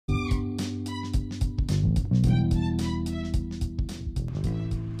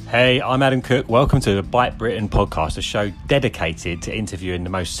Hey, I'm Adam Cook. Welcome to the Bite Britain podcast, a show dedicated to interviewing the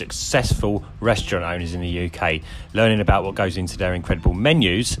most successful restaurant owners in the UK, learning about what goes into their incredible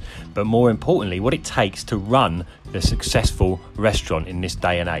menus, but more importantly, what it takes to run the successful restaurant in this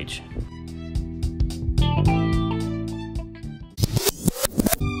day and age.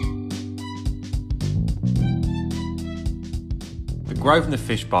 Grosvenor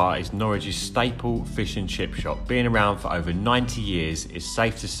Fish Bar is Norwich's staple fish and chip shop. Being around for over 90 years, it's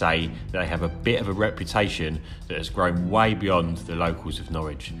safe to say that they have a bit of a reputation that has grown way beyond the locals of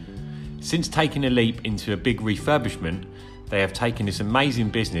Norwich. Since taking a leap into a big refurbishment, they have taken this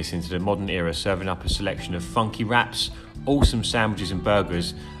amazing business into the modern era, serving up a selection of funky wraps, awesome sandwiches and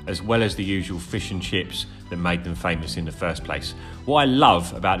burgers, as well as the usual fish and chips that made them famous in the first place. What I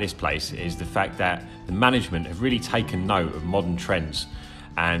love about this place is the fact that the management have really taken note of modern trends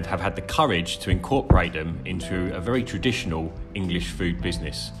and have had the courage to incorporate them into a very traditional English food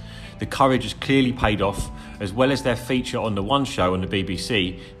business. The courage has clearly paid off. As well as their feature on the One Show on the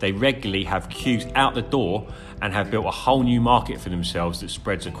BBC, they regularly have queues out the door and have built a whole new market for themselves that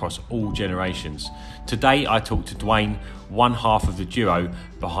spreads across all generations. Today I talked to Duane, one half of the duo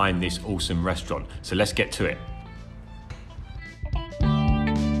behind this awesome restaurant. So let's get to it.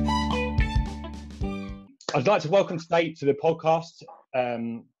 I'd like to welcome today to the podcast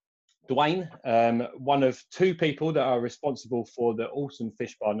Duane, one of two people that are responsible for the awesome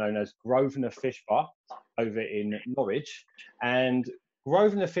fish bar known as Grosvenor Fish Bar over in Norwich. And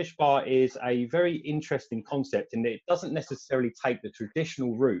Grosvenor Fish Bar is a very interesting concept in that it doesn't necessarily take the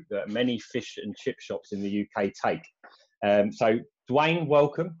traditional route that many fish and chip shops in the UK take. So Duane,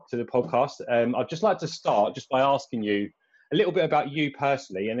 welcome to the podcast. I'd just like to start just by asking you a little bit about you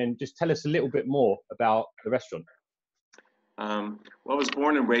personally, and then just tell us a little bit more about the restaurant. Well, I was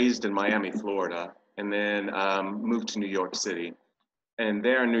born and raised in Miami, Florida, and then moved to New York City. And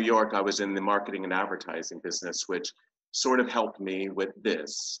there in New York, I was in the marketing and advertising business, which sort of helped me with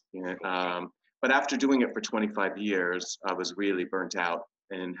this. But after doing it for 25 years, I was really burnt out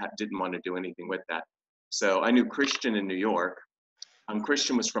and didn't want to do anything with that. So I knew Christian in New York.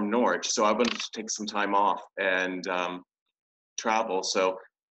 Christian was from Norwich, so I wanted to take some time off and travel. So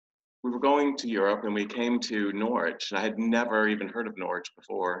we were going to Europe and we came to Norwich, and I had never even heard of Norwich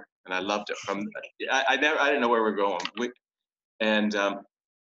before, and I loved it. I didn't know where we were going.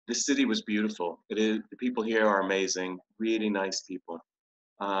 The city was beautiful. The people here are amazing, really nice people.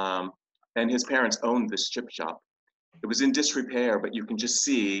 And his parents owned this chip shop. It was in disrepair, but you can just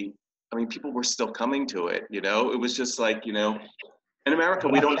see, I mean, people were still coming to it, It was just like, in America,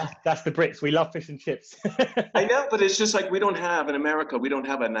 we don't. That's the Brits. We love fish and chips. I know, but it's just like in America, we don't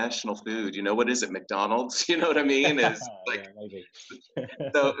have a national food. What is it, McDonald's? You know what I mean? It's like, yeah, maybe.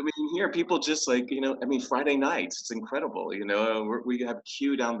 So, I mean, here people just like, Friday nights, it's incredible. We have a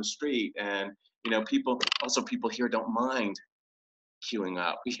queue down the street, and, people here don't mind queuing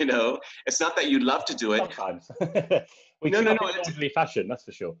up. It's not that you love to do it. Sometimes. No, orderly fashion, that's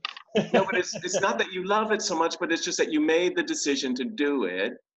for sure. No, but it's not that you love it so much, but it's just that you made the decision to do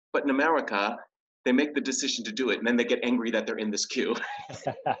it. But in America, they make the decision to do it, and then they get angry that they're in this queue.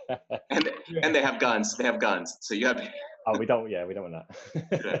 and they have guns. They have guns. So you have. Oh, we don't want that.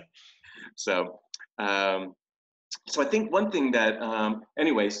 Yeah. So I think one thing that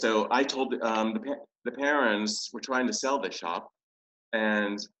anyway. So I told the parents were trying to sell the shop,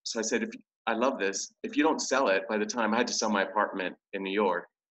 and so I said, I love this. If you don't sell it, by the time I had to sell my apartment in New York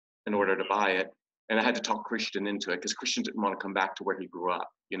in order to buy it, and I had to talk Christian into it because Christian didn't want to come back to where he grew up.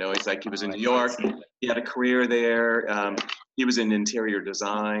 It's like he was in New York. He had a career there. He was in interior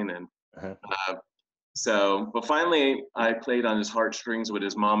design, and but finally I played on his heartstrings with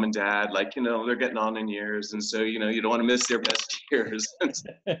his mom and dad. Like, they're getting on in years, and so you don't want to miss their best years.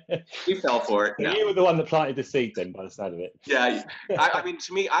 He fell for it. So you were the one that planted the seed, then, by the sound of it. Yeah, I mean,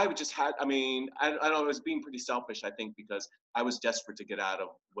 to me, I just had. I mean, I was being pretty selfish, I think, because I was desperate to get out of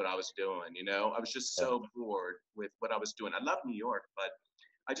what I was doing. I was just so bored with what I was doing. I love New York, but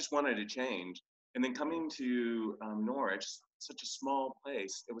I just wanted to change. And then coming to Norwich, such a small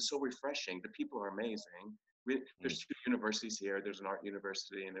place, it was so refreshing. The people are amazing. There's two universities here. There's an art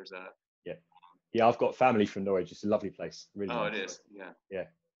university, and there's a. Yeah, I've got family from Norwich. It's a lovely place. Really. Oh, nice. It is. Yeah. Yeah.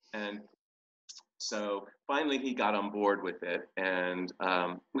 And so finally he got on board with it. And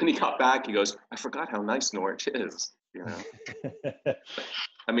when he got back, he goes, I forgot how nice Norwich is.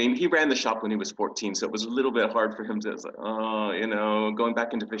 I mean, he ran the shop when he was 14, so it was a little bit hard for him to, going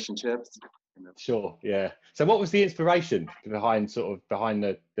back into fish and chips. Sure, yeah. So what was the inspiration behind starting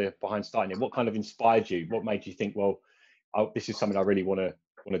it? What kind of inspired you? What made you think, well, this is something I really want to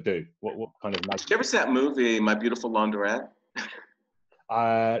do? What kind of made you ever see that movie, My Beautiful Laundrette?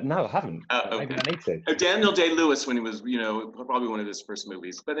 No, I haven't. Maybe Okay. I need to. Daniel Day-Lewis, when he was, probably one of his first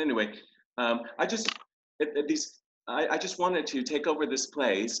movies. But anyway, I just these I just wanted to take over this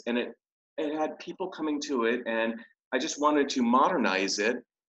place, and it had people coming to it, and I just wanted to modernize it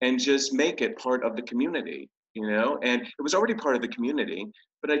and just make it part of the community, And it was already part of the community,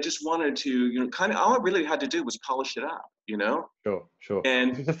 but I just wanted to, kind of all I really had to do was polish it up. Sure.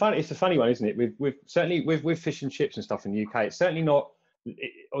 And It's a funny one, isn't it? With certainly with fish and chips and stuff in the UK, it's certainly not.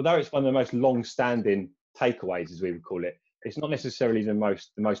 Although it's one of the most long-standing takeaways, as we would call it, it's not necessarily the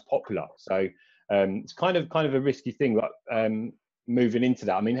most popular. So it's kind of a risky thing, like moving into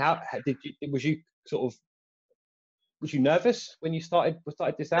that. I mean, how was you sort of was you nervous when you started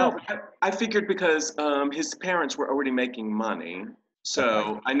this no, out? I figured because his parents were already making money, Okay.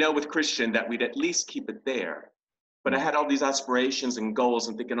 so I know with Christian that we'd at least keep it there. But I Mm. had all these aspirations and goals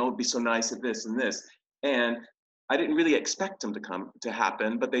and thinking, oh, it'd be so nice at this and this. And I didn't really expect them to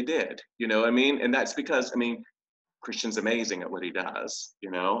happen, but they did, you know what I mean? And that's because, Christian's amazing at what he does,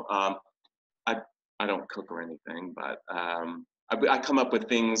 I, I don't cook or anything, but I come up with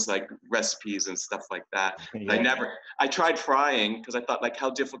things like recipes and stuff like that. Yeah. I tried frying because I thought, like,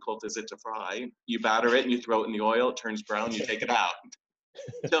 how difficult is it to fry? You batter it and you throw it in the oil, it turns brown, you take it out.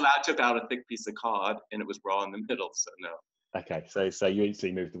 Till I took out a thick piece of cod and it was raw in the middle, so no. Okay. So you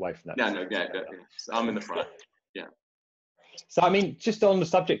instantly moved away from that. Yeah, no, yeah. So I'm in the front. Yeah. So I mean, just on the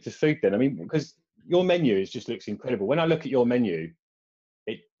subject of food, then, I mean, because your menu just looks incredible. When I look at your menu,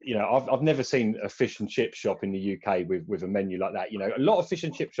 I've never seen a fish and chip shop in the UK with a menu like that. A lot of fish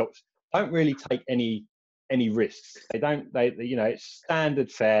and chip shops don't really take any risks. It's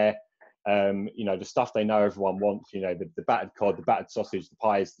standard fare. The stuff they know everyone wants. The battered cod, the battered sausage, the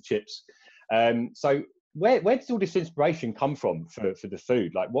pies, the chips. So where does all this inspiration come from for the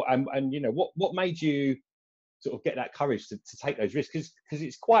food? Like what made you sort of get that courage to take those risks? Because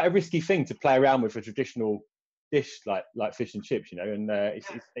it's quite a risky thing to play around with a traditional dish like fish and chips, and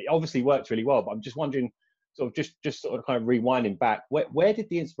it obviously works really well. But I'm just wondering, sort of just sort of kind of rewinding back, where did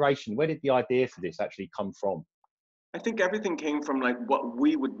the inspiration, where did the idea for this actually come from? I think everything came from like what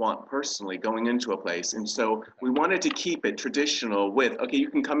we would want personally going into a place. And so we wanted to keep it traditional with, okay, you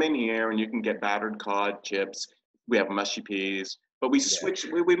can come in here and you can get battered cod, chips. We have mushy peas, but we Yeah. switch,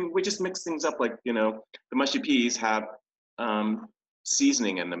 we just mix things up. Like, the mushy peas have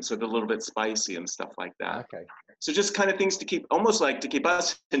seasoning in them. So they're a little bit spicy and stuff like that. Okay. So just kind of things to keep, almost like to keep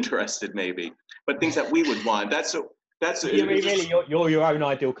us interested maybe, but things that we would want. You're your own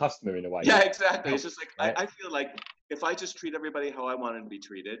ideal customer in a way. Yeah, exactly. It's just like, Right. I feel like if I just treat everybody how I wanted to be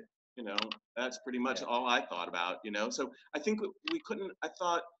treated, that's pretty much all I thought about, So I think I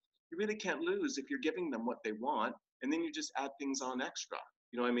thought you really can't lose if you're giving them what they want, and then you just add things on extra,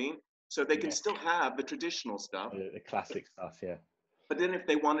 you know what I mean? So they can still have the traditional stuff. The classic stuff, yeah. But then if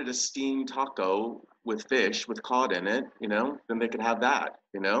they wanted a steamed taco with fish, with cod in it, then they could have that,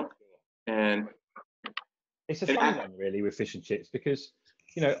 And It's a funny one, really, with fish and chips, because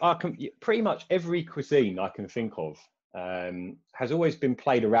pretty much every cuisine I can think of has always been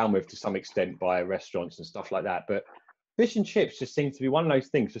played around with to some extent by restaurants and stuff like that. But fish and chips just seem to be one of those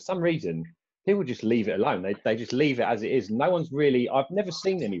things. For some reason, people just leave it alone. They just leave it as it is. No one's really. I've never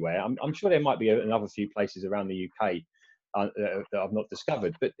seen anywhere. I'm sure there might be another few places around the UK that I've not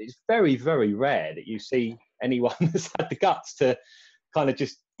discovered, but it's very, very rare that you see anyone that's had the guts to kind of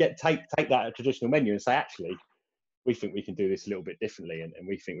just take that traditional menu and say, actually, we think we can do this a little bit differently, and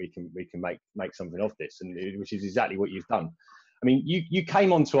we think we can make something of this, and which is exactly what you've done. I mean, you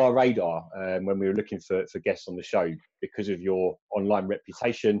came onto our radar when we were looking for guests on the show because of your online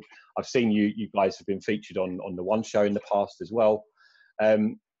reputation. I've seen you guys have been featured on the One Show in the past as well.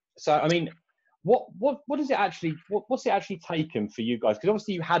 So I mean, what is it actually? What's it actually taken for you guys? Because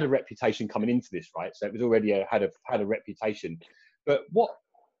obviously you had a reputation coming into this, right? So it was already had a reputation. But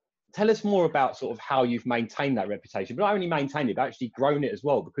tell us more about sort of how you've maintained that reputation, but not only maintained it, but actually grown it as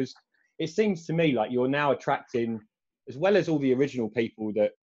well. Because it seems to me like you're now attracting, as well as all the original people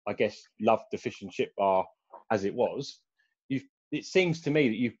that I guess loved the fish and chip bar as it was. It seems to me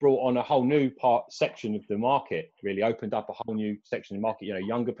that you've brought on a whole new section of the market, really opened up a whole new section of the market.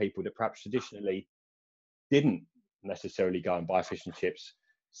 Younger people that perhaps traditionally didn't necessarily go and buy fish and chips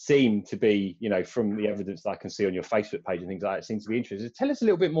seem to be, from the evidence that I can see on your Facebook page and things like that, seem to be interested. Tell us a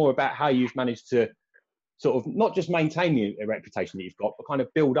little bit more about how you've managed to sort of not just maintain the reputation that you've got, but kind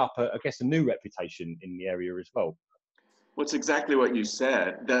of build up, I guess, a new reputation in the area as well. Well, it's exactly what you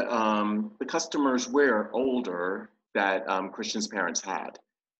said. That the customers were older that Christian's parents had,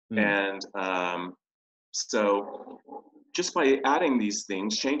 and so just by adding these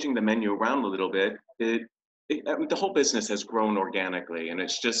things, changing the menu around a little bit, it I mean, the whole business has grown organically, and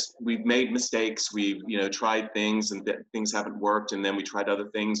it's just we've made mistakes. We've tried things, and things haven't worked, and then we tried other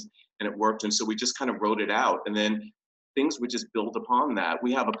things, and it worked, and so we just kind of wrote it out, and then things would just build upon that.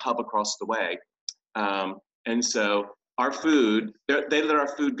 We have a pub across the way, and so our food, they let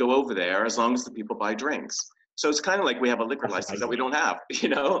our food go over there as long as the people buy drinks. So it's kind of like we have a liquor license that we don't have,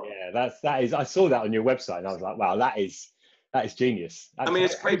 Yeah, that is. I saw that on your website, and I was like, wow, that is genius. I mean,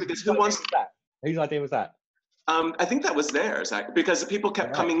 it's great because who wants that? Whose idea was that? I think that was theirs, because people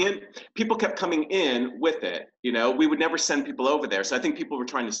kept coming in. People kept coming in with it. We would never send people over there, so I think people were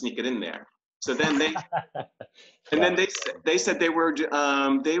trying to sneak it in there. So then they, and then they said they were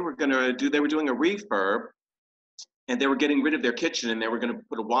doing a refurb, and they were getting rid of their kitchen, and they were going to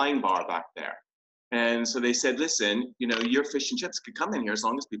put a wine bar back there. And so they said, listen, your fish and chips could come in here as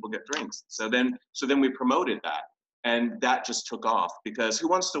long as people get drinks. So then we promoted that. And that just took off, because who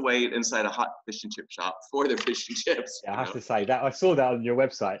wants to wait inside a hot fish and chip shop for their fish and chips? Yeah, I have to say that I saw that on your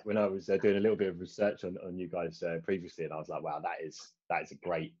website when I was doing a little bit of research on you guys previously, and I was like, wow, that is a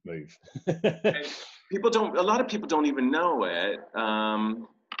great move. A lot of people don't even know it.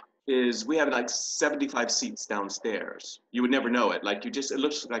 Is we have like 75 seats downstairs. You would never know it. Like it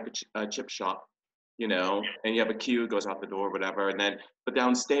looks like a chip shop, and you have a queue, goes out the door, whatever. But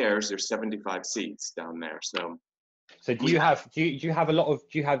downstairs there's 75 seats down there. So do you do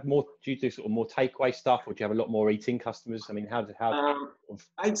sort of more takeaway stuff, or do you have a lot more eating customers? I mean,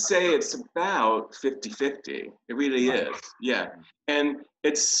 I'd say it's about 50-50. It really is. Yeah. And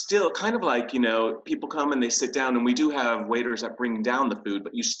it's still kind of like, people come and they sit down, and we do have waiters that bring down the food,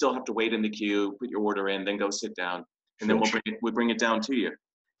 but you still have to wait in the queue, put your order in, then go sit down, and then we'll bring it down to you.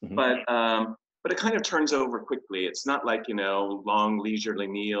 Mm-hmm. But it kind of turns over quickly. It's not like, long leisurely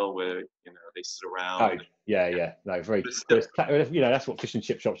meal where, they sit around. Oh, yeah. No, very. That's what fish and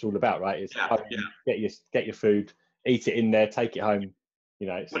chip shops are all about, right? It's get your food, eat it in there, take it home.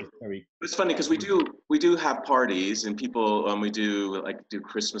 It's very. It's funny because we do have parties, and people we do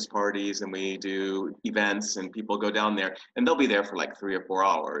Christmas parties, and we do events, and people go down there, and they'll be there for like 3 or 4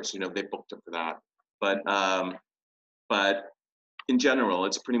 hours. They booked it for that. But in general,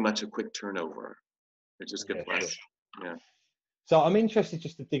 it's pretty much a quick turnover, which is good for us. Yeah. So I'm interested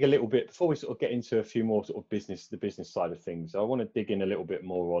just to dig a little bit before we sort of get into a few more sort of the business side of things. I want to dig in a little bit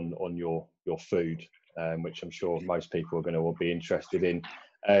more on your food, which I'm sure most people are going to be interested in.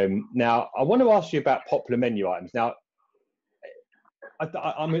 Now, I want to ask you about popular menu items. Now,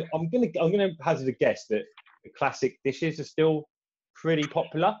 I'm going to hazard a guess that the classic dishes are still pretty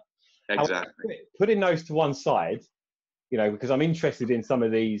popular. Exactly. However, putting those to one side, because I'm interested in some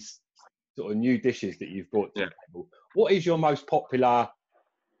of these sort of new dishes that you've brought to the table. What is your most popular,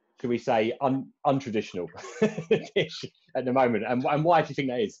 should we say, untraditional dish at the moment, and why do you think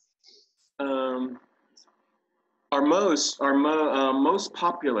that is? Our most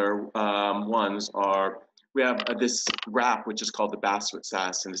popular ones are, we have this wrap which is called the bass with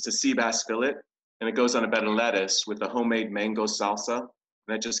sass, and it's a sea bass fillet, and it goes on a bed of lettuce with a homemade mango salsa, and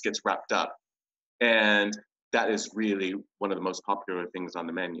that just gets wrapped up, and that is really one of the most popular things on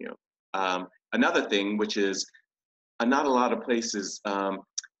the menu. Another thing, which is not a lot of places,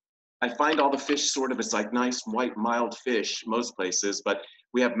 I find all the fish sort of, it's like nice white mild fish most places, but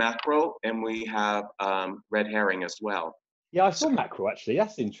we have mackerel and we have red herring as well. Yeah, I saw mackerel actually.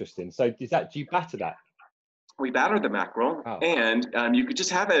 That's interesting. So do you batter that? We batter the mackerel, and you could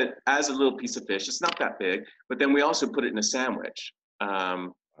just have it as a little piece of fish. It's not that big, but then we also put it in a sandwich.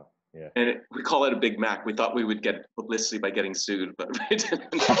 Yeah. And we call it a Big Mac. We thought we would get publicity by getting sued, but we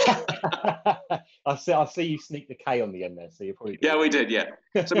didn't. I see you sneak the K on the end there, so you're probably. Yeah, we did. Yeah.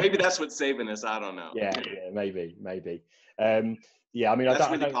 So maybe that's what's saving us. I don't know. Yeah, maybe. Yeah, I mean,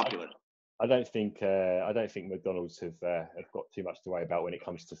 that's really popular. I don't think McDonald's have got too much to worry about when it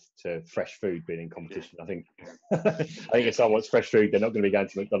comes to fresh food being in competition. Yeah. I think if someone wants fresh food, they're not going to be going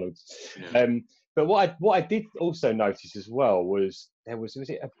to McDonald's. Yeah. But what I did also notice as well was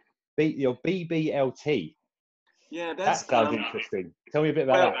your BBLT. Yeah, that sounds interesting. Tell me a bit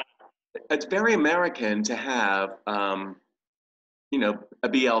about that. It's very American to have, a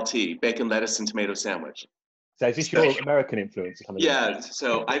BLT, bacon, lettuce, and tomato sandwich. So is this your American influence coming in? Yeah,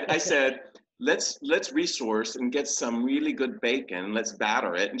 so I said, let's resource and get some really good bacon, let's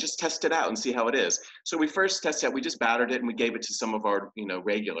batter it and just test it out and see how it is. So we first tested it, we just battered it and we gave it to some of our,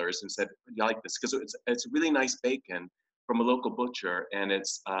 regulars and said, you like this? Because it's really nice bacon from a local butcher, and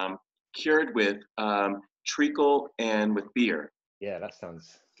it's cured with treacle and with beer. Yeah, that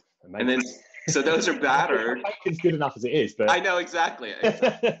sounds amazing. And then, so those are battered. Bacon's good enough as it is, but I know exactly.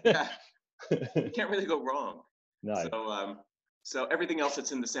 Yeah. You can't really go wrong. No. So everything else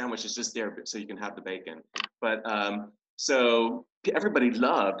that's in the sandwich is just there so you can have the bacon. But so everybody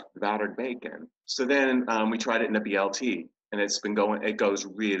loved the battered bacon. So then we tried it in a BLT, and it goes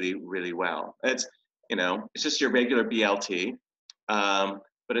really, really well. It's just your regular BLT,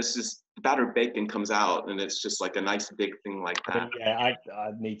 but it's just battered bacon comes out, and it's just like a nice big thing like that.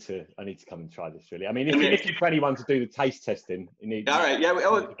 I need to come and try this, really. I mean, if you're looking for anyone to do the taste testing, you need. All right, yeah,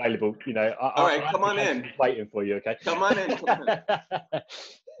 available. All right, come on in. Waiting for you, okay? Come on in.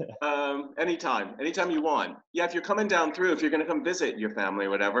 Anytime you want. Yeah, if you're coming down through, if you're going to come visit your family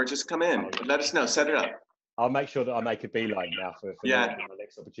or whatever, just come in. Let us know. Set it up. I'll make sure that I make a beeline now for my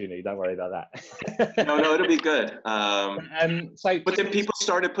next opportunity. Don't worry about that. No, it'll be good. But then people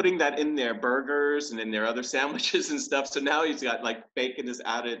started putting that in their burgers and in their other sandwiches and stuff. So now he's got like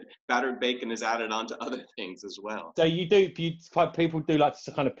battered bacon is added onto other things as well. So people do like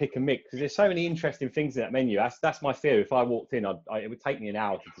to kind of pick and mix, because there's so many interesting things in that menu. That's my fear. If I walked in, it would take me an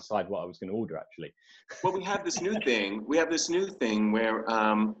hour to decide what I was going to order, actually. Well, we have this new thing. Where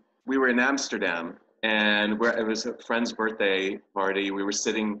we were in Amsterdam. And it was a friend's birthday party. We were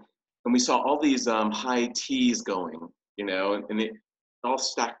sitting, and we saw all these high teas going, and it all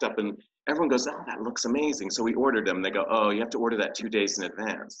stacked up. And everyone goes, "Oh, that looks amazing!" So we ordered them. They go, "Oh, you have to order that 2 days in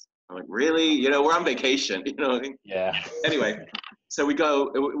advance." I'm like, "Really? We're on vacation." Yeah. Anyway, so we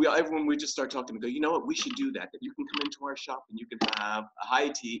go. We just start talking. We go, "You know what? We should do that. You can come into our shop and you can have a high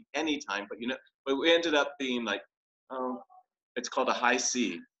tea anytime." But we ended up being like, "Oh, it's called a high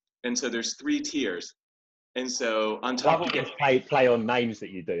C." And so there's 3 tiers. And so on top of it, play on names that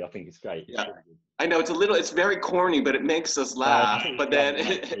you do. I think it's great. Yeah. I know it's very corny, but it makes us laugh. But then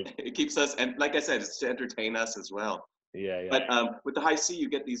it keeps us, and like I said, it's to entertain us as well. Yeah. But with the high C, you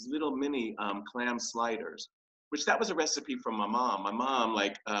get these little mini clam sliders, which that was a recipe from my mom. My mom,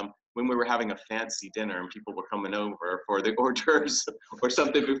 when we were having a fancy dinner and people were coming over for the hors d'oeuvres or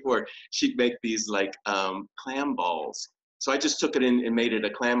something before, she'd make these clam balls. So I just took it in and made it a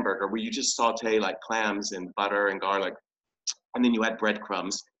clam burger where you just saute like clams in butter and garlic, and then you add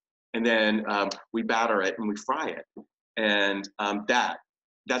breadcrumbs, and then we batter it and we fry it. And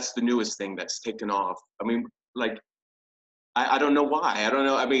that's the newest thing that's taken off. I mean, I don't know why. I don't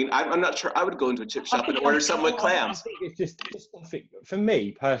know. I mean, I'm not sure. I would go into a chip shop and order some with clams. I think it's just for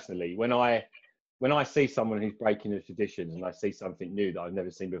me personally, when I see someone who's breaking the traditions and I see something new that I've never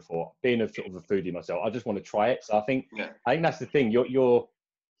seen before, being a sort of a foodie myself, I just want to try it. So I think that's the thing. You're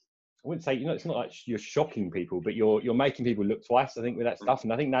I wouldn't say, it's not like you're shocking people, but you're making people look twice, I think, with that stuff.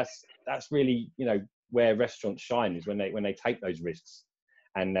 And I think that's really, where restaurants shine, is when they take those risks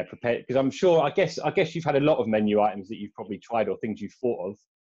and they're prepared. Because I'm sure, I guess you've had a lot of menu items that you've probably tried or things you've thought of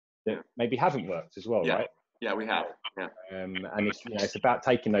that maybe haven't worked as well, right? Yeah, we have. Yeah. And it's about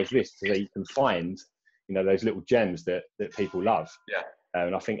taking those risks so that you can find, those little gems that people love. Yeah.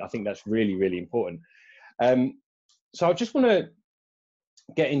 And I think that's really, really important. So I just want to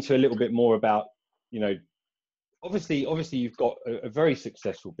get into a little bit more about, obviously you've got a very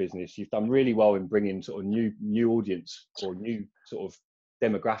successful business. You've done really well in bringing sort of new audience or new sort of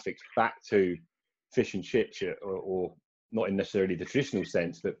demographics back to fish and chips, or not in necessarily the traditional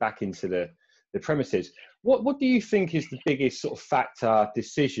sense, but back into the premises. What do you think is the biggest sort of factor,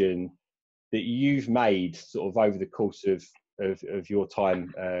 decision that you've made sort of over the course of your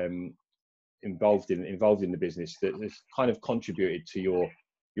time involved in the business that has kind of contributed to your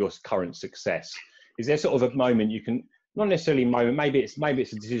current success? Is there sort of a moment you can, not necessarily a moment, maybe it's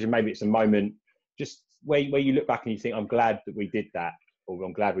a decision, maybe it's a moment, just where you look back and you think, I'm glad that we did that, or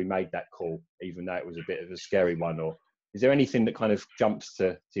I'm glad we made that call, even though it was a bit of a scary one? Or is there anything that kind of jumps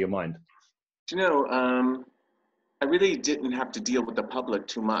to your mind? I really didn't have to deal with the public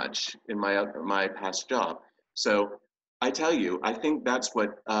too much in my past job. So I tell you, I think that's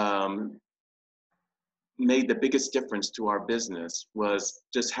what made the biggest difference to our business, was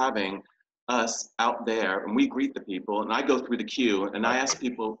just having us out there, and we greet the people, and I go through the queue and I ask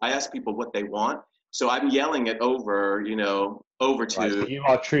people what they want. So I'm yelling it over to. Right, so you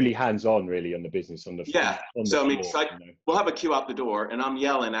are truly hands-on, really, on the business, on the yeah. On the so floor, I mean, it's like we'll have a queue out the door, and I'm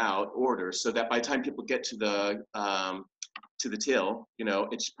yelling out orders so that by the time people get to the till,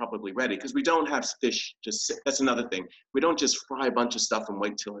 it's probably ready. Because we don't have fish just sit. That's another thing. We don't just fry a bunch of stuff and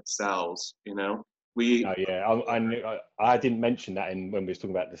wait till it sells. I didn't mention that when we were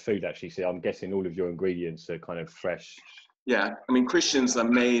talking about the food, actually. So I'm guessing all of your ingredients are kind of fresh. Yeah, I mean, Christian's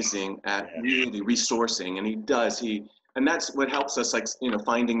amazing at really resourcing, and and that's what helps us,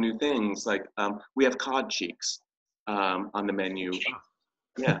 finding new things. We have cod cheeks on the menu.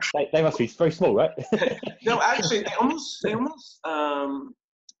 Yeah, they must be very small, right? No, actually, they almost kind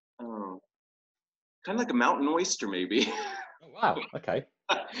of like a mountain oyster, maybe. Oh, wow. Okay.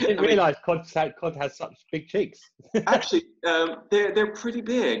 Didn't I mean, realise cod has such big cheeks. actually, they're pretty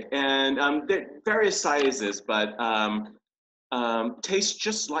big, and they're various sizes, but tastes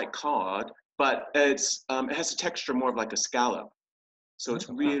just like cod, but it has a texture more of like a scallop. So it's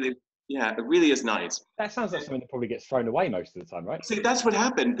Oh, wow. really, yeah, it really is nice. That sounds like something that probably gets thrown away most of the time, right? See, that's what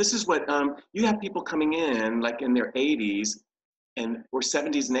happened. This is what you have people coming in like in their 80s and or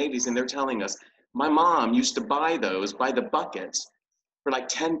 70s and 80s, and they're telling us, my mom used to buy the buckets for like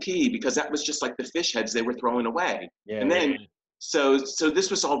 10p because that was just like the fish heads they were throwing away. Yeah, And yeah, then yeah. so this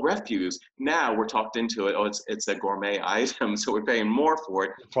was all refuse. Now we're talked into it. Oh, it's a gourmet item, so we're paying more for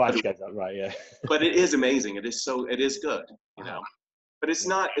it. The price But goes up, right? Yeah. but it is amazing. It is good, you know. Wow. But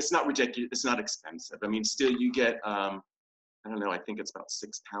Yeah. it's not ridiculous. It's not expensive. I mean, still you get I don't know, I think it's about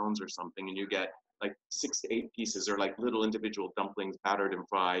 6 pounds or something, and you get like 6 to 8 pieces or like little individual dumplings battered and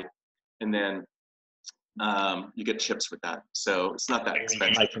fried, and then you get chips with that. So it's not that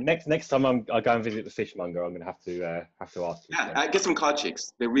expensive. Next time I go and visit the fishmonger, I'm going to have to ask you. Yeah, I get some cod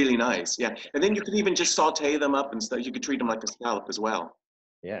cheeks. They're really nice. Yeah, and then you could even just saute them up and stuff. You could treat them like a scallop as well.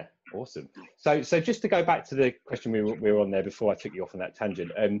 Yeah, awesome. So just to go back to the question we were on there before I took you off on that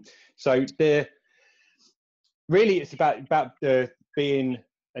tangent. So really it's about being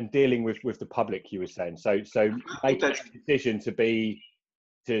and dealing with the public. You were saying so making a decision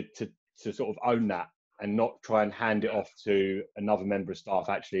to sort of own that and not try and hand it off to another member of staff.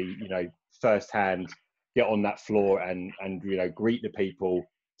 Actually, firsthand get on that floor and greet the people,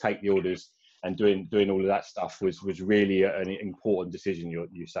 take the orders, and doing all of that stuff was really an important decision.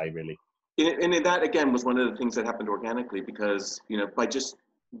 You say really. And that again was one of the things that happened organically because by just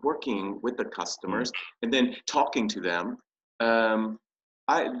working with the customers and then talking to them,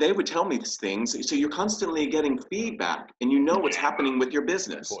 they would tell me these things. So you're constantly getting feedback, and what's happening with your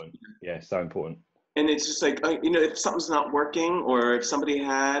business. Important. Yeah, so important. And it's just like if something's not working, or if somebody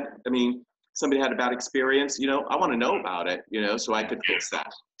had a bad experience, I want to know about it, so I could fix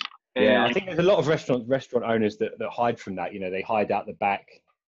that. Yeah, I think there's a lot of restaurant owners that hide from that. They hide out the back.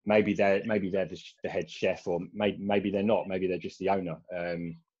 Maybe they're the head chef, or maybe they're not. Maybe they're just the owner.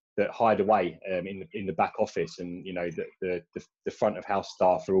 That hide away in the back office, and the front of house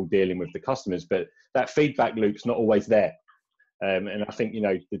staff are all dealing with the customers. But that feedback loop's not always there. And I think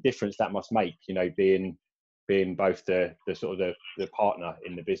the difference that must make. Being both the sort of the partner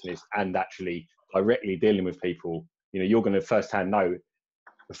in the business and actually directly dealing with people. You're going to firsthand know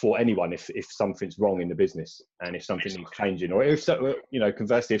before anyone if something's wrong in the business and if something needs changing, or if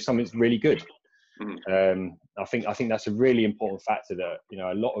conversely if something's really good. I think that's a really important factor that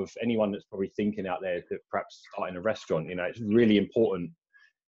a lot of anyone that's probably thinking out there that perhaps starting a restaurant, it's really important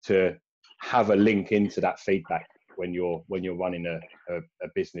to have a link into that feedback when you're running a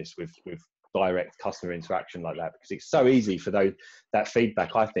business with direct customer interaction like that, because it's so easy for that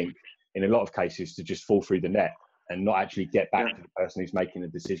feedback, I think, in a lot of cases to just fall through the net and not actually get back to the person who's making the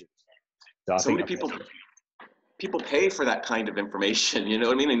decisions. So many people pay for that kind of information, you know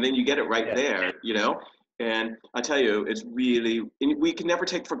what I mean? And then you get it right there, And I tell you, it's really, we can never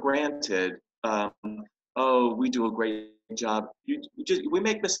take for granted, we do a great job. We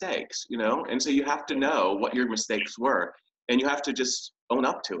make mistakes, And so you have to know what your mistakes were, and you have to just own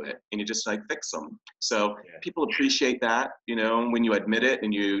up to it, and you just like fix them. So people appreciate that, when you admit it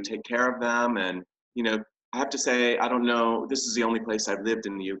and you take care of them. And, I have to say, I don't know, this is the only place I've lived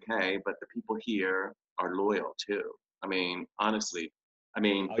in the UK, but the people here are loyal too. I mean, honestly, oh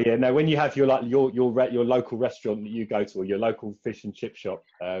yeah, no, when you have your local restaurant that you go to, or your local fish and chip shop,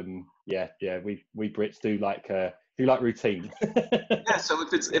 we Brits do like routine. Yeah, so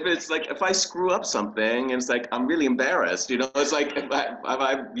if it's like if I screw up something and it's like I'm really embarrassed, it's like if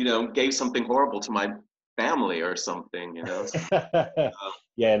I gave something horrible to my family or something,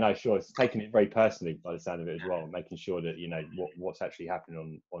 Yeah, no, sure. It's taking it very personally by the sound of it as well, making sure that what's actually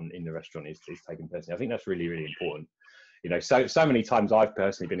happening on in the restaurant is taken personally. I think that's really, really important. So many times I've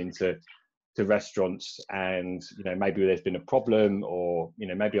personally been into restaurants, and maybe there's been a problem, or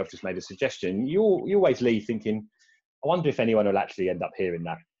maybe I've just made a suggestion. You always leave thinking, I wonder if anyone will actually end up hearing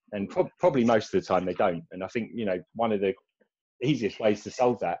that, and probably most of the time they don't. And I think one of the easiest ways to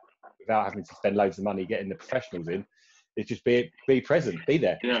solve that without having to spend loads of money getting the professionals in is just be present, be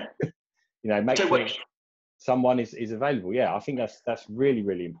there. Yeah. Make sure someone is available. Yeah, I think that's really,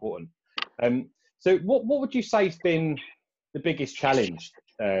 really important. So what would you say has been the biggest challenge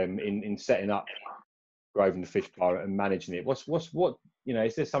in setting up Grosvenor Fish Bar and managing it? What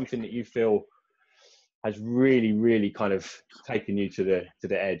is there something that you feel has really, really kind of taken you to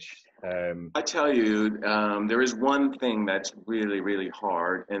the edge? I tell you, there is one thing that's really, really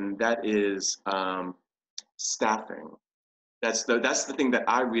hard, and that is staffing. That's the thing that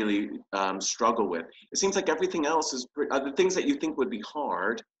I really struggle with. It seems like everything else is the things that you think would be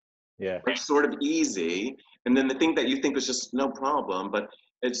hard are sort of easy, and then the thing that you think was just no problem, but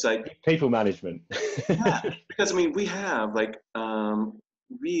it's like people management. yeah, because I mean we have like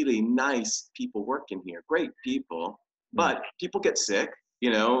really nice people working here, great people, but people get sick.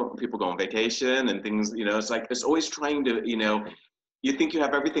 You know, people go on vacation and things. You know, it's like it's always trying to, you know, you think you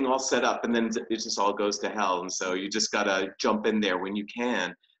have everything all set up and then it just all goes to hell. And so you just got to jump in there when you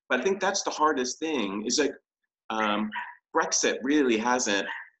can. But I think that's the hardest thing is like Brexit really hasn't,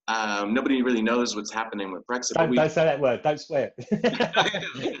 nobody really knows what's happening with Brexit. Don't say that word, don't swear.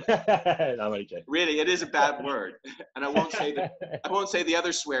 No, really, it is a bad word. And I won't say the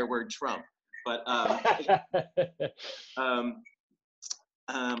other swear word, Trump. But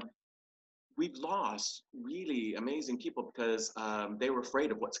we've lost really amazing people because they were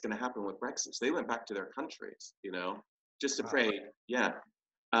afraid of what's going to happen with Brexit. So they went back to their countries, you know, just afraid. Yeah.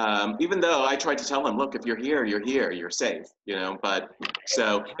 Even though I tried to tell them, look, if you're here, you're safe, you know, but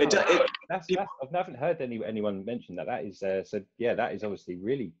so I haven't heard anyone mention that. That is, so yeah, that is obviously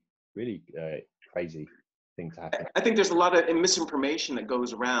really, really crazy thing to happen. I think there's a lot of misinformation that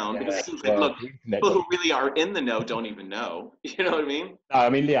goes around because it seems like, look, people who really are in the know don't even know. You know what I mean? No, I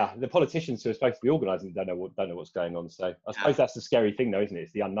mean, yeah, the politicians who are supposed to be organising don't know what's going on. So I suppose that's the scary thing, though, isn't it?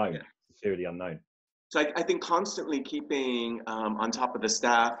 It's the unknown. It's the fear of the unknown. So I think constantly keeping on top of the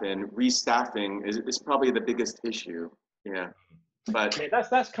staff and restaffing is probably the biggest issue. Yeah, but yeah,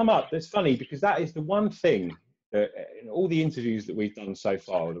 that's come up. It's funny because that is the one thing that in all the interviews that we've done so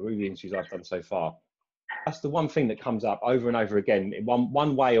far, or the interviews I've done so far, that's the one thing that comes up over and over again in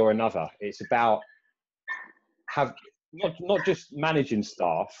one way or another. It's about not just managing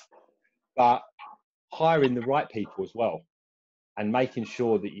staff, but hiring the right people as well, and making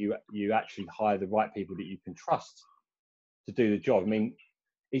sure that you actually hire the right people that you can trust to do the job. I mean,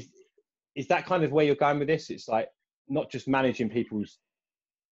 is that kind of where you're going with this? It's like not just managing people's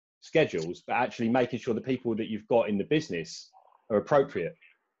schedules, but actually making sure the people that you've got in the business are appropriate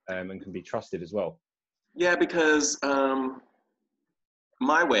and can be trusted as well. Yeah, because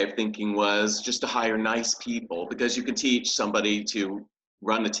my way of thinking was just to hire nice people, because you can teach somebody to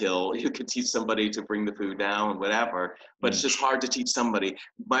run a till, you could teach somebody to bring the food down, whatever, but it's just hard to teach somebody.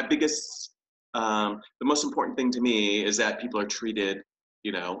 My biggest, the most important thing to me is that people are treated,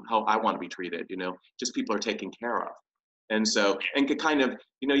 you know, how I want to be treated, you know, just people are taken care of. And so, and can kind of,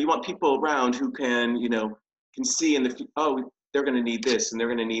 you know, you want people around who can, you know, can see in the, oh, they're going to need this and they're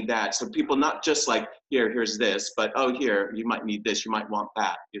going to need that. So people not just like, here's this, but oh, here, you might need this, you might want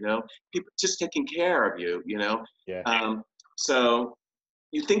that, you know, people just taking care of you, you know. Yeah. So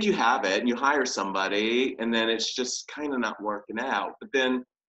you think you have it and you hire somebody and then it's just kind of not working out. But then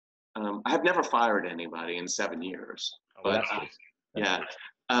I have never fired anybody in 7 years. Oh, well, that's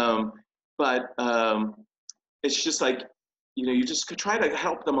good. But it's just like, you know, you just could try to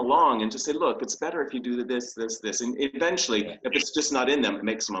help them along and just say, look, it's better if you do this. And eventually, if it's just not in them, it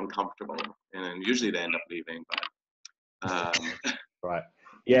makes them uncomfortable. And usually they end up leaving. But, right.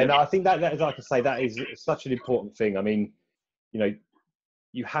 Yeah, no, I think that is, like I say, that is such an important thing. I mean, you know,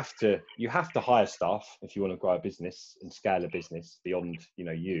 you have to hire staff if you want to grow a business and scale a business beyond, you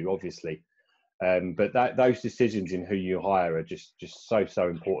know, you obviously. But those decisions in who you hire are just so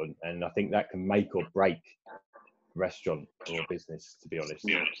important. And I think that can make or break restaurant or business, to be honest.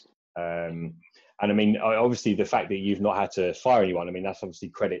 And I mean, obviously the fact that you've not had to fire anyone, I mean, that's obviously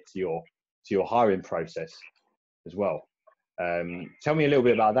credit to your hiring process as well. Tell me a little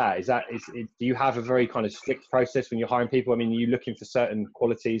bit about that. Do you have a very kind of strict process when you're hiring people? I mean, are you looking for certain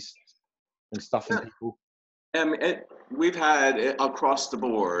qualities and stuff in people? We've had it across the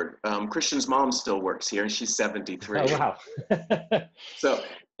board. Christian's mom still works here and she's 73. Oh, wow. So,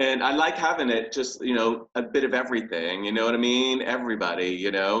 and I like having it just, you know, a bit of everything, you know what I mean? Everybody,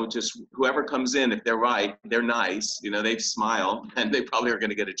 you know, just whoever comes in, if they're right, they're nice, you know, they smile and they probably are going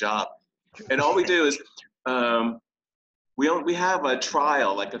to get a job. And all we do is, we have a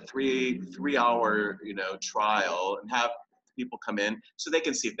trial, like a three hour, you know, trial, and have people come in so they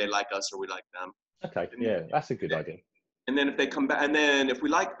can see if they like us or we like them. Okay, yeah, that's a good idea. And then if they come back, and then if we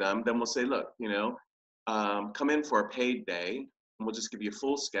like them, then we'll say, look, you know, come in for a paid day, and we'll just give you a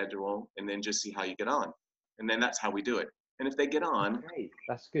full schedule, and then just see how you get on. And then that's how we do it. And if they get on, great.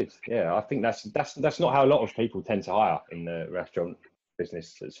 That's good. Yeah, I think that's not how a lot of people tend to hire in the restaurant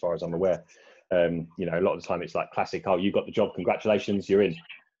business, as far as I'm aware. You know, a lot of the time it's like classic, oh, you got the job, congratulations, you're in.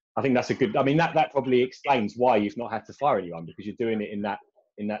 I think that's a good, I mean, that probably explains why you've not had to fire anyone, because you're doing it in that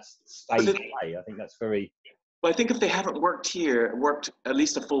stage way. I think that's very... Well, I think if they haven't worked at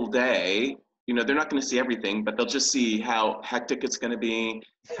least a full day, you know, they're not going to see everything, but they'll just see how hectic it's going to be,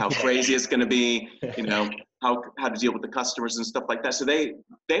 how crazy it's going to be, you know, how to deal with the customers and stuff like that. So they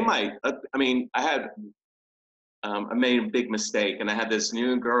might, I mean, I made a big mistake, and I had this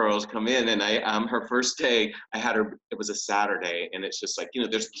new girl come in, and her first day, I had her, it was a Saturday, and it's just like, you know,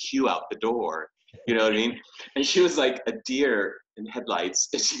 there's a queue out the door, you know what I mean? And she was like a deer in headlights,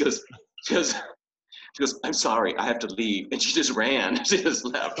 and she goes, I'm sorry, I have to leave. And she just ran, she just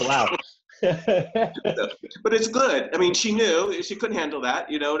left. Oh, wow. But it's good. I mean, she knew she couldn't handle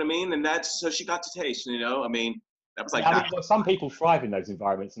that, you know what I mean? And so she got to taste, you know, I mean, that was like, I mean, some people thrive in those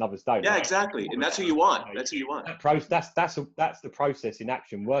environments and others don't. yeah, right? exactly. And that's who you want. That's who you want. That's the process in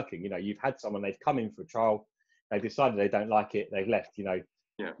action working. You know, you've had someone, they've come in for a trial, they've decided they don't like it, they've left, you know.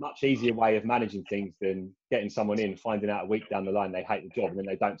 Yeah. Much easier way of managing things than getting someone in, finding out a week down the line they hate the job, and then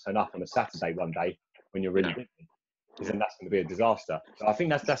they don't turn up on a Saturday one day when you're really busy. Because then that's going to be a disaster. So I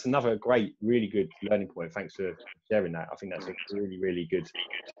think that's another great, really good learning point. Thanks for sharing that. I think that's a really, really good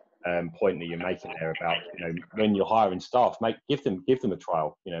point that you're making there about, you know, when you're hiring staff, give them a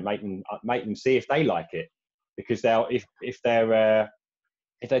trial. You know, make them see if they like it, because if they're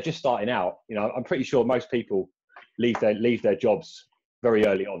just starting out, you know, I'm pretty sure most people leave their jobs very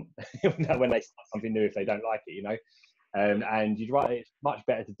early on when they start something new if they don't like it, you know. And you're right, it's much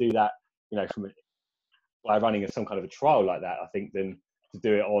better to do that, you know, by running some kind of a trial like that, I think, than to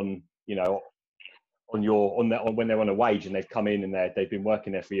do it on, you know, when they're on a wage and they've come in and they've been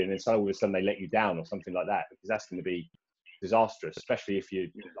working there for you, and then so all of a sudden they let you down or something like that, because that's going to be disastrous, especially if you,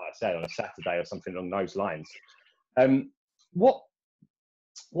 like I said, on a Saturday or something along those lines.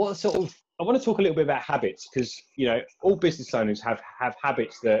 What sort of, I want to talk a little bit about habits, because, you know, all business owners have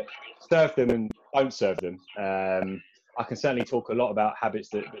habits that serve them and don't serve them. I can certainly talk a lot about habits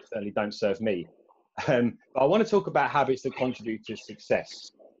that certainly don't serve me. But I want to talk about habits that contribute to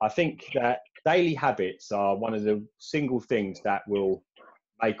success. I think that daily habits are one of the single things that will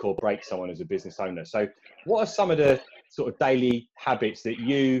make or break someone as a business owner. So what are some of the sort of daily habits that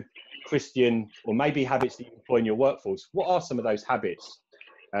you, Christian, or maybe habits that you employ in your workforce, what are some of those habits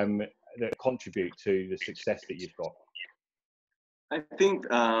that contribute to the success that you've got? I think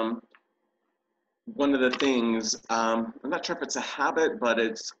one of the things, I'm not sure if it's a habit, but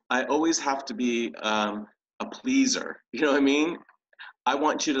I always have to be a pleaser. You know what I mean? I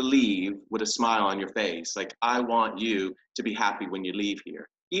want you to leave with a smile on your face. Like, I want you to be happy when you leave here.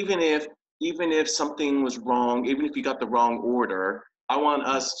 Even if something was wrong, even if you got the wrong order, I want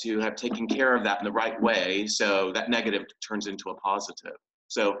us to have taken care of that in the right way, so that negative turns into a positive.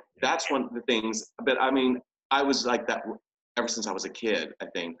 So that's one of the things. But I mean, I was like that ever since I was a kid, I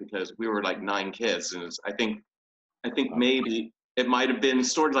think, because we were like 9 kids. And I think maybe it might have been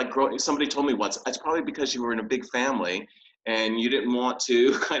sort of like somebody told me once, it's probably because you were in a big family and you didn't want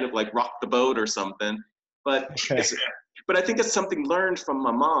to kind of like rock the boat or something. But but I think it's something learned from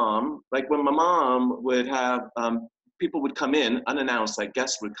my mom. Like when my mom would have, people would come in unannounced, like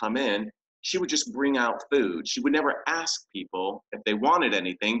guests would come in, she would just bring out food. She would never ask people if they wanted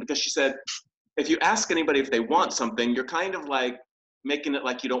anything, because she said, if you ask anybody if they want something, you're kind of like making it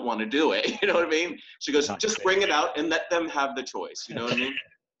like you don't want to do it. You know what I mean? She goes, just bring it out and let them have the choice. You know what I mean?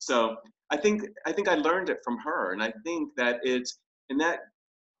 So I think I learned it from her. And I think that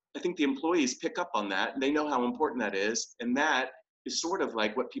I think the employees pick up on that. And they know how important that is. And that is sort of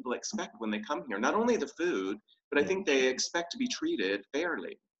like what people expect when they come here. Not only the food, but I think they expect to be treated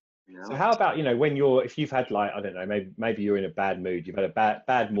fairly. You know? So how about, you know, if you've had, like, I don't know, maybe you're in a bad mood, you've had a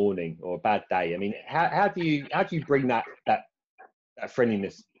bad morning or a bad day. I mean, how do you bring that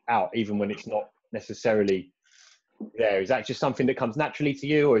friendliness out, even when it's not necessarily there? Is that just something that comes naturally to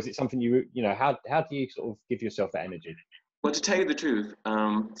you, or is it something you know, how do you sort of give yourself that energy? Well, to tell you the truth,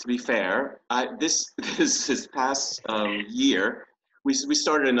 to be fair, this past year, we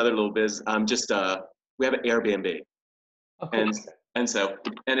started another little biz. We have an Airbnb, Oh, cool.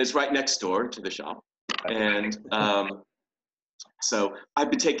 and it's right next door to the shop, and so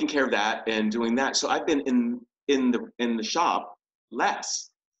I've been taking care of that and doing that. So I've been in the shop less.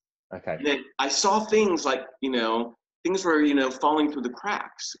 Okay. And then I saw things like, you know, things were, you know, falling through the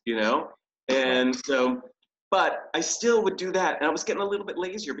cracks, you know, and so. But I still would do that, and I was getting a little bit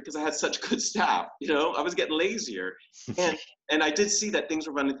lazier because I had such good staff. You know, I was getting lazier, and I did see that things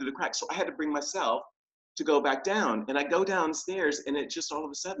were running through the cracks. So I had to bring myself to go back down, and I go downstairs, and it just all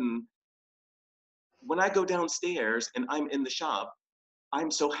of a sudden, when I go downstairs and I'm in the shop, I'm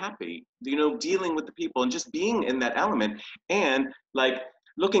so happy. You know, dealing with the people and just being in that element, and like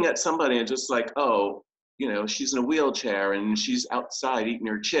looking at somebody and just like, oh, you know, she's in a wheelchair and she's outside eating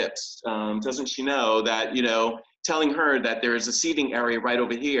her chips. Doesn't she know that, you know, telling her that there is a seating area right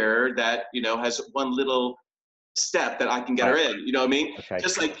over here that, you know, has one little step that I can get her in, you know what I mean? Okay.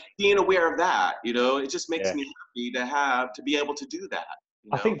 Just like being aware of that, you know, it just makes Yeah. me happy to be able to do that. You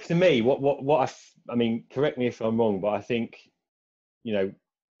know? I think for me, I mean, correct me if I'm wrong, but I think, you know,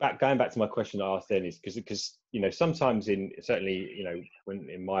 going back to my question I asked then is because, you know, sometimes certainly, you know, when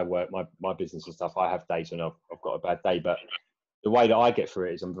in my work, my business and stuff, I have days when I've got a bad day, but the way that I get through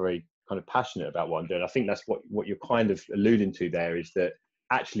it is I'm very kind of passionate about what I'm doing. I think that's what you're kind of alluding to there, is that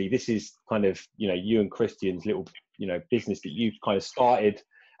actually this is kind of, you know, you and Christian's little, you know, business that you've kind of started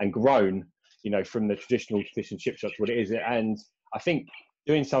and grown, you know, from the traditional fish and chip shop to what it is. And I think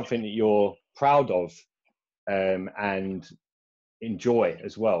doing something that you're proud of and enjoy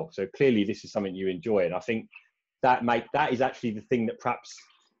as well. So clearly this is something you enjoy. And I think that is actually the thing that perhaps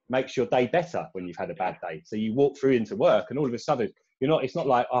makes your day better when you've had a bad day. So you walk through into work and all of a sudden it's not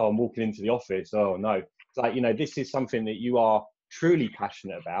like, oh, I'm walking into the office. Oh no. It's like, you know, this is something that you are truly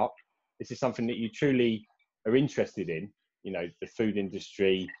passionate about. This is something that you truly are interested in, you know, the food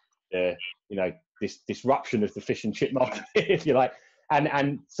industry, you know, this disruption of the fish and chip market, if you like.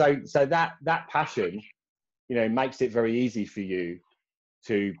 And so that passion, you know, makes it very easy for you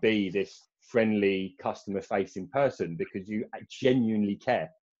to be this friendly customer facing person because you genuinely care.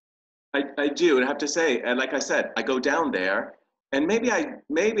 I do, and I have to say, and like I said, I go down there, and maybe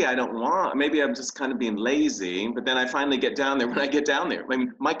I don't want, maybe I'm just kind of being lazy, but then I finally get down there. When I get down there, I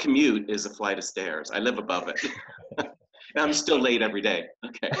mean, my commute is a flight of stairs. I live above it. And I'm still late every day.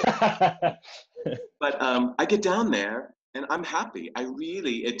 Okay. But I get down there and I'm happy. I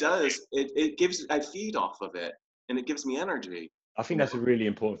feed off of it and it gives me energy. I think that's a really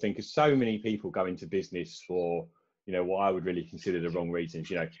important thing, because so many people go into business for, you know, what I would really consider the wrong reasons,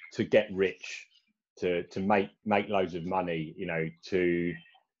 you know, to get rich, to make loads of money, you know, to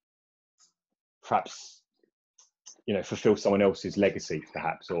perhaps, you know, fulfill someone else's legacy,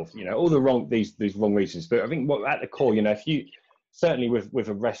 perhaps, or, you know, all these wrong reasons. But I think what at the core, you know, if you certainly with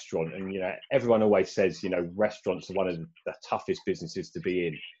a restaurant, and, you know, everyone always says, you know, restaurants are one of the toughest businesses to be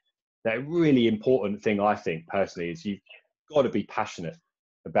in. The really important thing, I think personally, is you've got to be passionate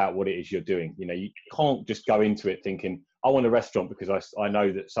about what it is you're doing. You know, you can't just go into it thinking, I want a restaurant because I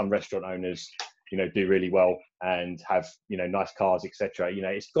know that some restaurant owners, you know, do really well and have, you know, nice cars, etc. You know,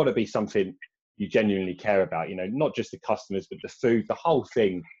 it's got to be something you genuinely care about, you know, not just the customers, but the food, the whole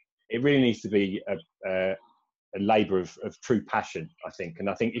thing. It really needs to be a labor of true passion, I think. And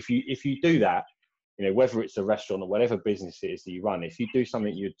I think if you do that, you know, whether it's a restaurant or whatever business it is that you run, if you do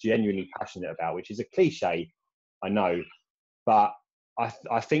something you're genuinely passionate about, which is a cliche, I know, but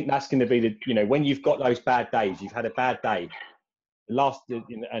I think that's going to be you know, when you've got those bad days, you've had a bad day, the last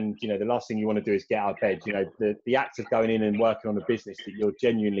thing you want to do is get out of bed. You know, the act of going in and working on a business that you're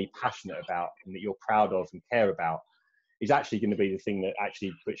genuinely passionate about and that you're proud of and care about is actually going to be the thing that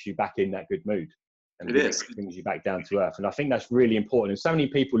actually puts you back in that good mood and brings you back down to earth. And I think that's really important. And so many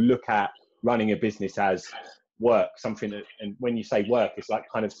people look at running a business as work, something that, and when you say work, it's like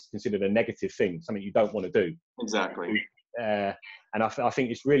kind of considered a negative thing, something you don't want to do. Exactly. And I think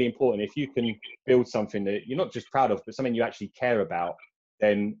it's really important, if you can build something that you're not just proud of, but something you actually care about,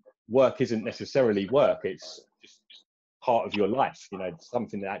 then work isn't necessarily work. It's just part of your life, you know,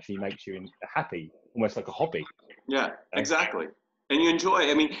 something that actually makes you happy, almost like a hobby. Yeah, exactly. And you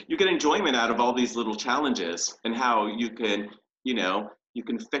enjoy, I mean, you get enjoyment out of all these little challenges and how you can, you know, you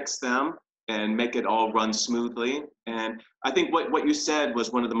can fix them and make it all run smoothly. And I think what you said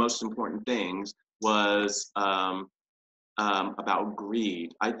was one of the most important things was about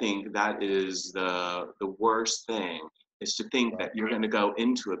greed. I think that is the worst thing, is to think that you're going to go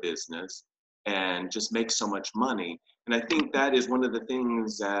into a business and just make so much money. And I think that is one of the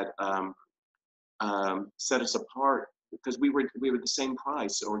things that set us apart, because we were the same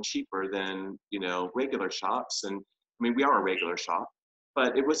price or cheaper than, you know, regular shops. And I mean, we are a regular shop,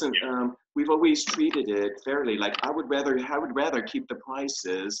 but it wasn't. We've always treated it fairly. Like I would rather keep the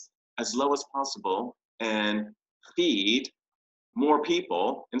prices as low as possible and feed more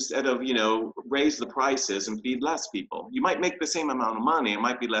people instead of, you know, raise the prices and feed less people. You might make the same amount of money, it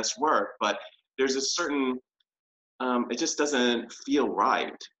might be less work, but there's a certain, it just doesn't feel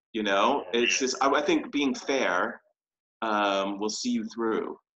right, you know? It's just, I think being fair will see you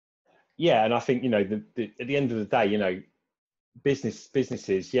through. Yeah, and I think, you know, at the end of the day, you know,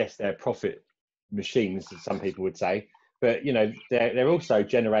 businesses, yes, they're profit machines, as some people would say, but, you know, they're also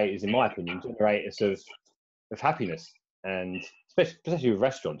generators, in my opinion, generators of happiness. And especially with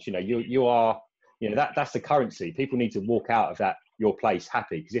restaurants, you know, you are, you know, that's the currency. People need to walk out of your place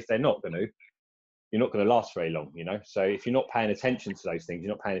happy, because if they're not you're not going to last very long, you know. So if you're not paying attention to those things,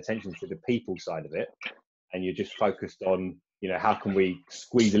 you're not paying attention to the people side of it, and you're just focused on, you know, how can we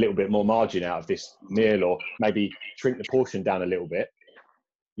squeeze a little bit more margin out of this meal, or maybe shrink the portion down a little bit,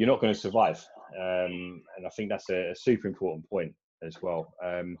 you're not going to survive. And I think that's a super important point as well.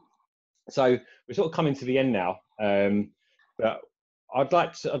 So we're sort of coming to the end now, but I'd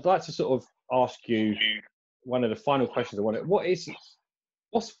like to sort of ask you one of the final questions. I wanted, what if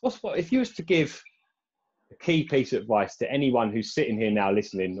you was to give a key piece of advice to anyone who's sitting here now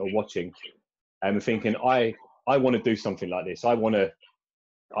listening or watching, and thinking, I want to do something like this. I want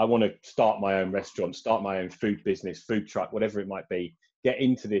to start my own restaurant, start my own food business, food truck, whatever it might be. Get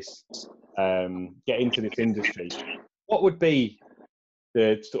into this industry. What would be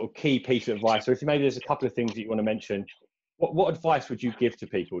the sort of key piece of advice? Or if maybe there's a couple of things that you want to mention, what advice would you give to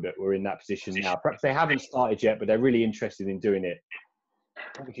people that were in that position now? Perhaps they haven't started yet, but they're really interested in doing it.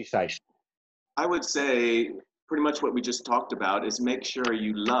 What would you say? I would say pretty much what we just talked about is make sure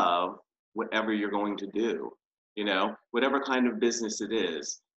you love whatever you're going to do. You know, whatever kind of business it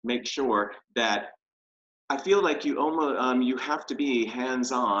is, make sure that, I feel like you almost you have to be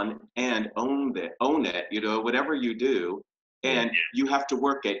hands-on and own it. You know, whatever you do, and you have to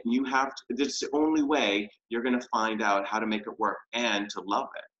work it. You have to. This is the only way you're going to find out how to make it work and to love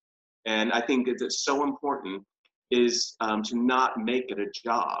it. And I think it's so important is to not make it a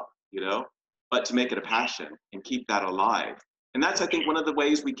job, you know, but to make it a passion and keep that alive. And that's, I think, one of the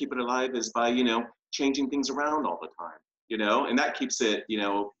ways we keep it alive is by, you know, changing things around all the time, you know, and that keeps it, you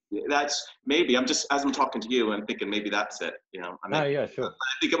know, that's maybe, I'm just, as I'm talking to you, I'm thinking maybe that's it, you know. I mean, Oh, yeah, sure.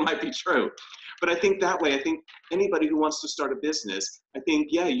 I think it might be true. But I think that way, I think anybody who wants to start a business, I think,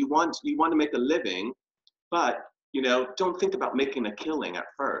 yeah, you want to make a living, but, you know, don't think about making a killing at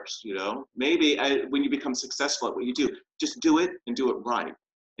first, you know. Maybe when you become successful at what you do, just do it and do it right.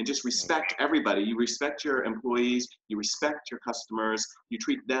 And just respect everybody. You respect your employees, you respect your customers, you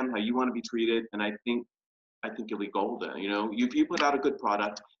treat them how you want to be treated, and I think you'll be golden. You know, if you put out a good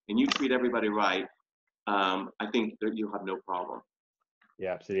product and you treat everybody right, I think that you'll have no problem.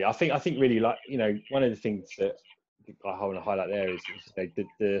 Yeah, absolutely. I think really, like, you know, one of the things that I want to highlight there is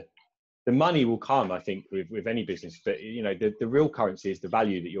the money will come, I think, with any business, but, you know, the real currency is the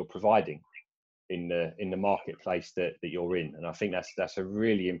value that you're providing in the marketplace that you're in. And I think that's a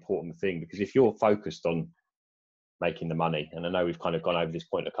really important thing, because if you're focused on making the money, and I know we've kind of gone over this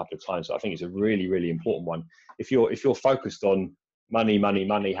point a couple of times, so I think it's a really, really important one. If you're focused on money,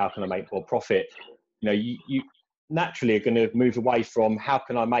 how can I make more profit? You know, you naturally are going to move away from how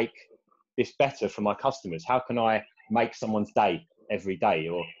can I make this better for my customers? How can I make someone's day every day?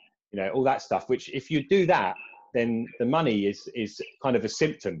 Or, you know, all that stuff, which if you do that, then the money is kind of a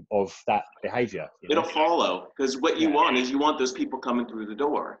symptom of that behavior. You know? It'll follow, because what you want is you want those people coming through the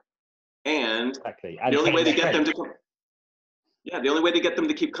door. And exactly. The only way to get them to come, the only way to get them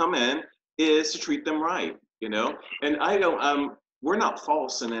to keep coming is to treat them right, you know. And I don't, we're not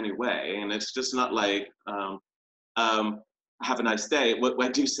false in any way, and it's just not like, have a nice day. Well, I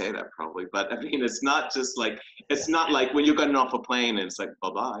do say that probably, but I mean, it's not just like, it's not like when you're getting off a plane and it's like,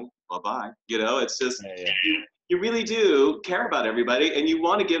 bye-bye, you know. It's just, you really do care about everybody and you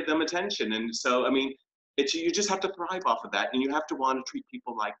want to give them attention. And so, I mean, you just have to thrive off of that, and you have to want to treat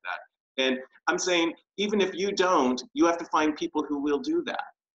people like that. And I'm saying, even if you don't, you have to find people who will do that.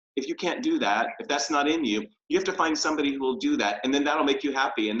 If you can't do that, if that's not in you, you have to find somebody who will do that, and then that'll make you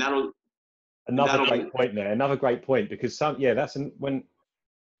happy, and that'll great point there. Another great point, because when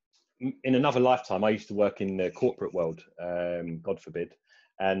in another lifetime I used to work in the corporate world, God forbid,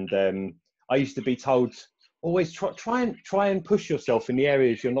 and I used to be told, always try and push yourself in the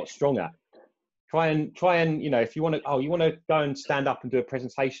areas you're not strong at. Try and, you know, if you want to go and stand up and do a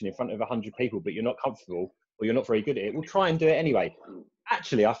presentation in front of 100 people, but you're not comfortable or you're not very good at it, well, try and do it anyway.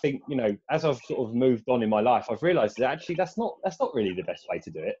 Actually, I think, you know, as I've sort of moved on in my life, I've realised that actually that's not really the best way to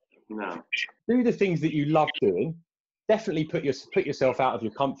do it. No. Do the things that you love doing. Definitely put yourself out of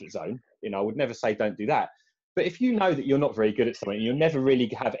your comfort zone. You know, I would never say don't do that. But if you know that you're not very good at something, you'll never really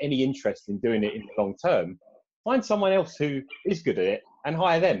have any interest in doing it in the long term, find someone else who is good at it and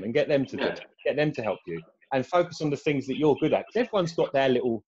hire them and get them to do it. Get them to help you, and focus on the things that you're good at. Because everyone's got their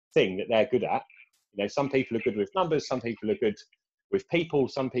little thing that they're good at. You know, some people are good with numbers, some people are good with people,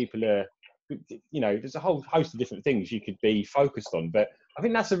 some people are, you know, there's a whole host of different things you could be focused on. But I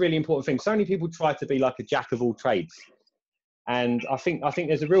think that's a really important thing. So many people try to be like a jack of all trades. And I think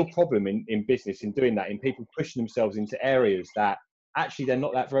there's a real problem in business in doing that, in people pushing themselves into areas that actually they're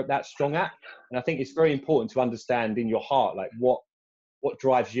not that strong at. And I think it's very important to understand in your heart, like what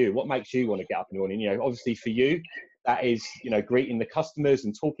drives you, what makes you want to get up in the morning. You know, obviously for you, that is, you know, greeting the customers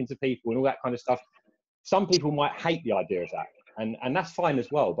and talking to people and all that kind of stuff. Some people might hate the idea of that. and that's fine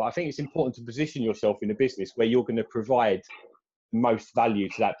as well. But I think it's important to position yourself in a business where you're going to provide the most value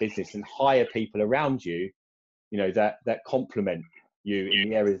to that business and hire people around you, you know, that complement you in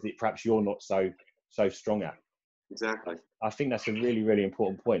the areas that perhaps you're not so strong at. Exactly. I think that's a really, really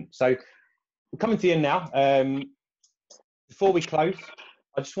important point. So we're coming to the end now. Before we close,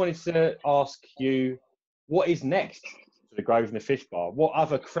 I just wanted to ask you, what is next for the Grosvenor Fish Bar? What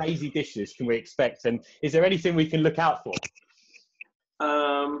other crazy dishes can we expect? And is there anything we can look out for?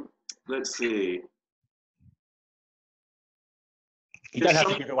 Let's see. You don't have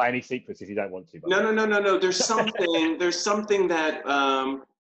to give away any secrets if you don't want to. No. There's something. There's something that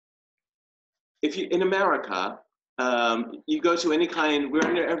if you in America, you go to any kind.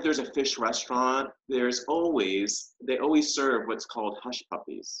 Wherever there's a fish restaurant, they always serve what's called hush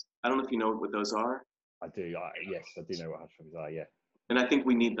puppies. I don't know if you know what those are. I do. Yes, I do know what hush puppies are. Yeah. And I think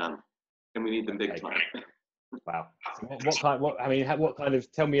we need them, and we need them big time. Wow. So what kind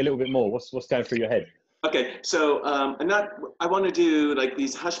of? Tell me a little bit more. What's going through your head? Okay, so I want to do like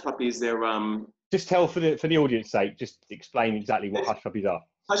these hush puppies. They're just tell for the audience sake. Just explain exactly what hush puppies are.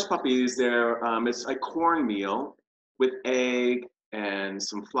 Hush puppies. They're it's like cornmeal with egg and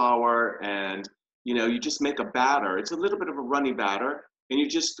some flour, and you just make a batter. It's a little bit of a runny batter, and you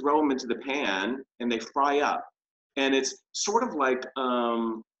just throw them into the pan, and they fry up. And it's sort of like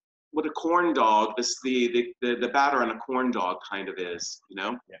what a corn dog. The batter on a corn dog kind of is,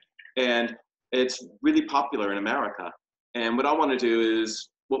 Yeah. And it's really popular in America. And what I want to do is,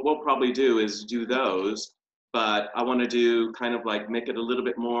 what we'll probably do is do those, but I want to do kind of like make it a little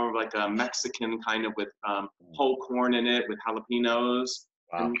bit more like a Mexican kind of with whole corn in it with jalapenos.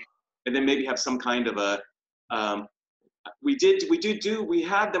 Wow. And then maybe have some kind of a, we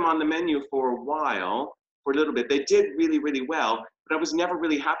had them on the menu for a while, for a little bit. They did really, really well, but I was never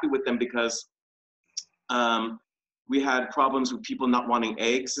really happy with them because we had problems with people not wanting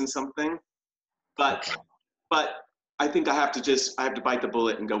eggs in something. But I think I have to bite the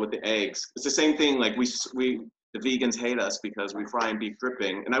bullet and go with the eggs. It's the same thing. Like the vegans hate us because we fry in beef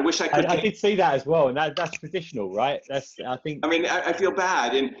dripping, and I wish I could. I did see that as well, and that's traditional, right? I mean, I feel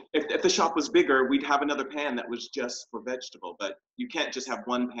bad, and if the shop was bigger, we'd have another pan that was just for vegetable. But you can't just have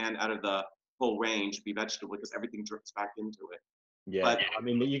one pan out of the whole range be vegetable because everything drips back into it. Yeah, but, I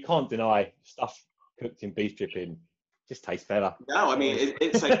mean, you can't deny stuff cooked in beef dripping just tastes better. No, I mean,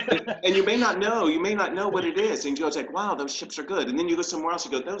 it's like, and you may not know what it is. And you go, it's like, wow, those chips are good. And then you go somewhere else,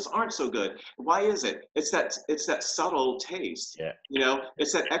 you go, those aren't so good. Why is it? It's that subtle taste. Yeah.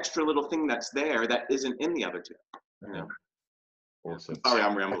 It's that extra little thing that's there that isn't in the other two. Awesome. Sorry,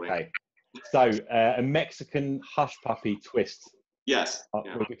 I'm rambling. Okay. So a Mexican hush puppy twist. Yes.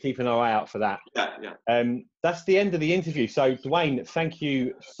 We'll be keeping our eye out for that. Yeah. That's the end of the interview. So Duane, thank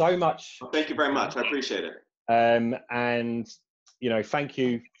you so much. Well, thank you very much. I appreciate it. And thank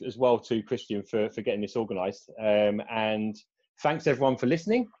you as well to Christian for getting this organised. And thanks everyone for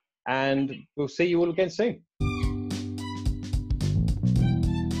listening, and we'll see you all again soon.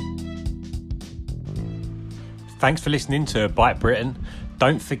 Thanks for listening to Bite Britain.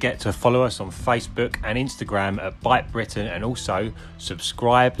 Don't forget to follow us on Facebook and Instagram at Bite Britain, and also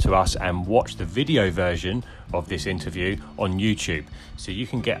subscribe to us and watch the video version of this interview on YouTube so you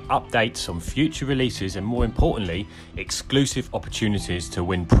can get updates on future releases and, more importantly, exclusive opportunities to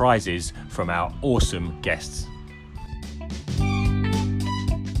win prizes from our awesome guests.